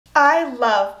I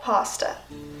love pasta,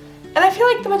 and I feel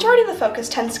like the majority of the focus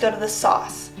tends to go to the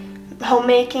sauce,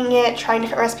 homemaking it, trying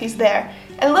different recipes there,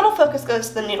 and little focus goes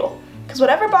to the noodle, because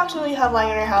whatever box noodle you have lying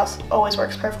in your house always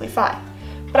works perfectly fine.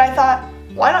 But I thought,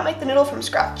 why not make the noodle from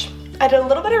scratch? I did a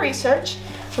little bit of research,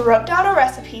 wrote down a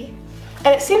recipe,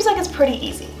 and it seems like it's pretty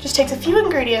easy. Just takes a few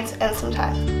ingredients and some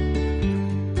time.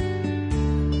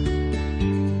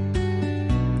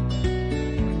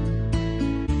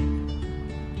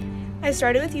 I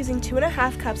started with using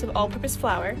 2½ cups of all-purpose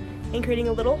flour and creating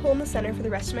a little hole in the center for the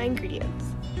rest of my ingredients.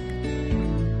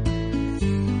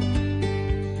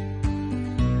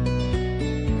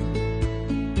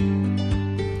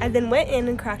 I then went in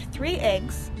and cracked 3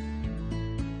 eggs,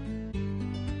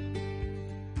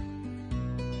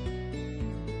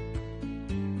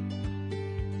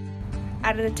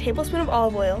 added a tablespoon of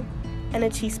olive oil and a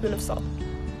teaspoon of salt.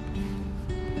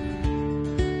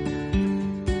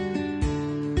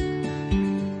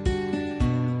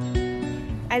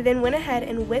 I then went ahead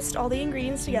and whisked all the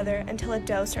ingredients together until a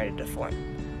dough started to form.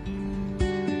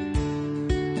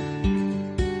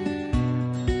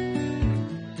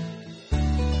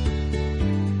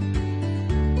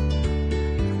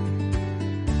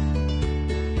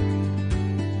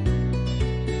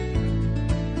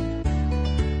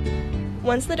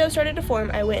 Once the dough started to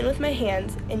form, I went in with my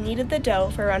hands and kneaded the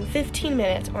dough for around 15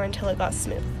 minutes or until it got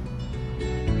smooth.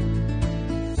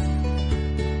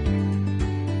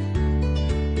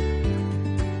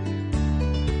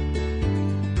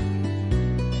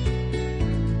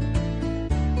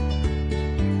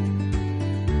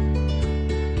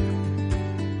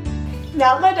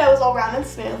 Now that my dough is all round and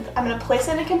smooth, I'm going to place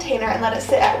it in a container and let it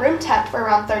sit at room temp for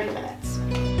around 30 minutes.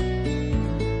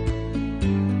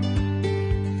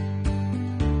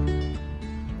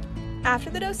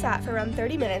 After the dough sat for around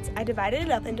 30 minutes, I divided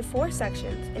it up into 4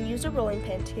 sections and used a rolling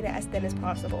pin to get it as thin as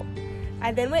possible.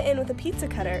 I then went in with a pizza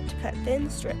cutter to cut thin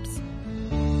strips.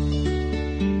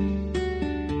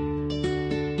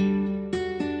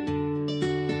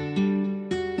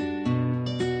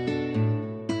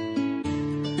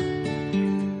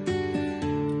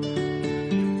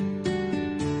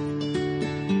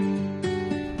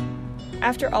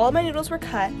 After all of my noodles were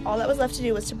cut, all that was left to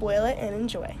do was to boil it and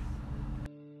enjoy.